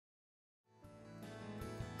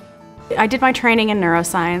I did my training in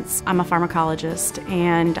neuroscience. I'm a pharmacologist,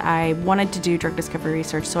 and I wanted to do drug discovery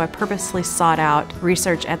research, so I purposely sought out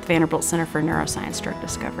research at the Vanderbilt Center for Neuroscience Drug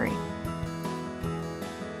Discovery.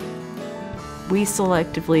 We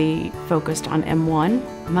selectively focused on M1,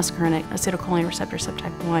 muscarinic acetylcholine receptor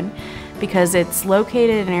subtype 1, because it's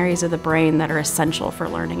located in areas of the brain that are essential for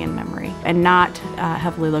learning and memory, and not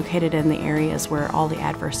heavily located in the areas where all the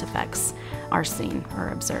adverse effects are seen or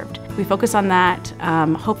observed. We focus on that,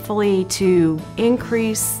 hopefully to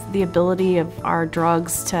increase the ability of our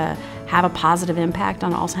drugs to have a positive impact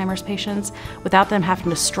on Alzheimer's patients without them having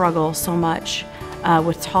to struggle so much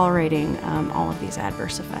with tolerating all of these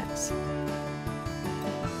adverse effects.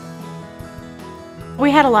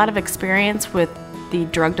 We had a lot of experience with the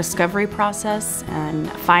drug discovery process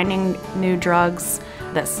and finding new drugs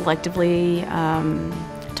that selectively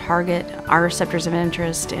target our receptors of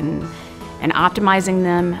interest and optimizing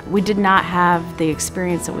them. We did not have the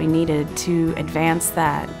experience that we needed to advance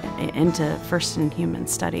that into first-in-human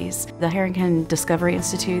studies. The Harrington Discovery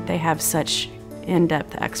Institute, they have such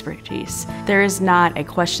in-depth expertise. There is not a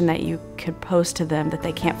question that you could pose to them that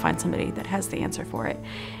they can't find somebody that has the answer for it.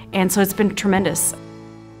 And so it's been tremendous.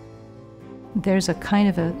 There's a kind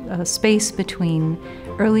of a space between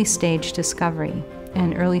early stage discovery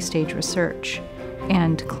and early stage research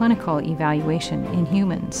and clinical evaluation in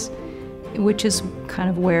humans, which is kind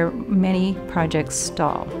of where many projects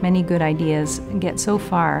stall. Many good ideas get so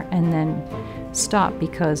far and then stop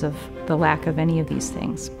because of the lack of any of these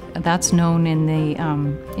things. That's known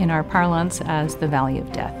in our parlance as the Valley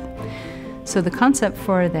of Death. So the concept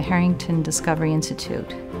for the Harrington Discovery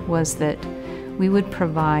Institute was that we would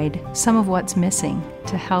provide some of what's missing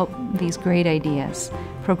to help these great ideas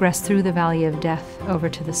progress through the Valley of Death over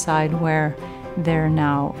to the side where they're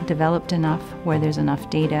now developed enough, where there's enough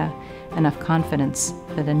data, enough confidence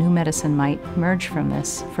that a new medicine might emerge from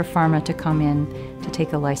this for pharma to come in, to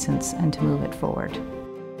take a license, and to move it forward.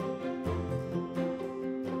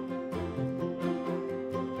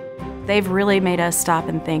 They've really made us stop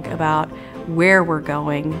and think about where we're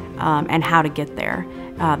going and how to get there,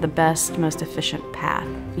 the best, most efficient path.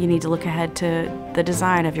 You need to look ahead to the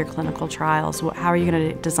design of your clinical trials. How are you going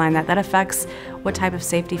to design that? That affects what type of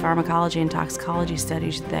safety pharmacology and toxicology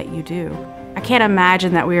studies that you do. I can't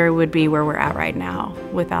imagine that we would be where we're at right now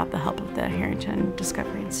without the help of the Harrington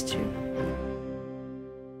Discovery Institute.